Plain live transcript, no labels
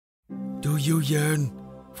you yearn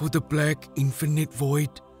for the black infinite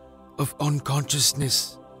void of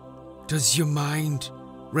unconsciousness? Does your mind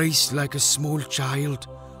race like a small child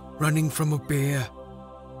running from a bear?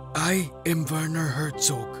 I am Werner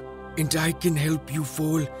Herzog, and I can help you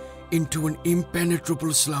fall into an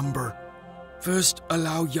impenetrable slumber. First,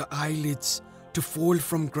 allow your eyelids to fall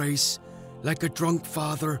from grace like a drunk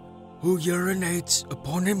father who urinates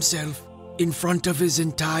upon himself in front of his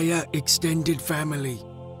entire extended family.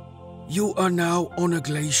 You are now on a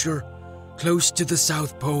glacier close to the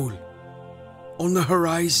South Pole. On the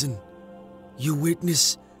horizon, you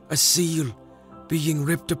witness a seal being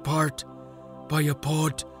ripped apart by a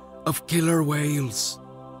pod of killer whales.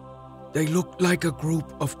 They look like a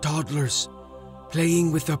group of toddlers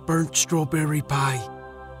playing with a burnt strawberry pie.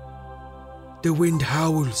 The wind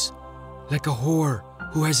howls like a whore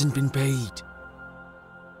who hasn't been paid.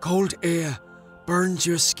 Cold air burns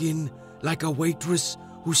your skin like a waitress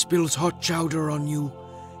who spills hot chowder on you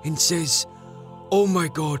and says, "Oh my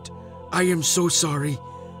God, I am so sorry.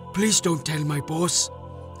 Please don't tell my boss.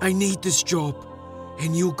 I need this job."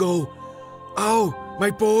 And you go, "Ow,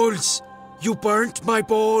 my balls! You burnt my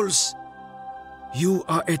balls!" You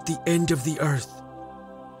are at the end of the earth.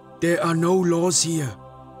 There are no laws here.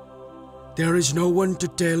 There is no one to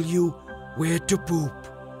tell you where to poop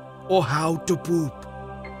or how to poop.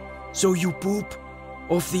 So you poop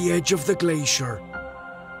off the edge of the glacier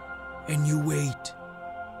and you wait,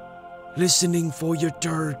 listening for your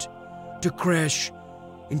turd to crash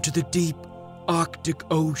into the deep Arctic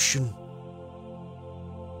Ocean.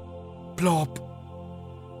 Plop.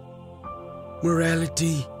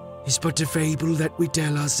 Morality is but a fable that we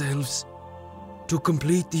tell ourselves to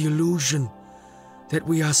complete the illusion that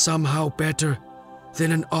we are somehow better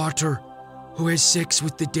than an otter who has sex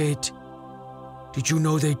with the dead. Did you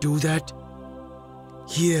know they do that?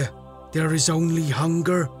 Here, there is only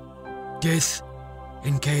hunger, death,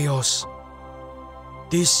 and chaos.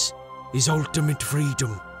 This is ultimate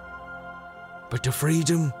freedom, but a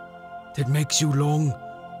freedom that makes you long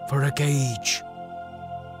for a cage.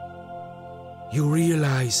 You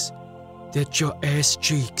realize that your ass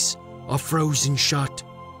cheeks are frozen shut.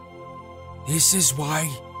 This is why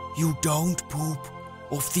you don't poop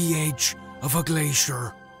off the edge of a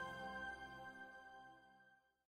glacier.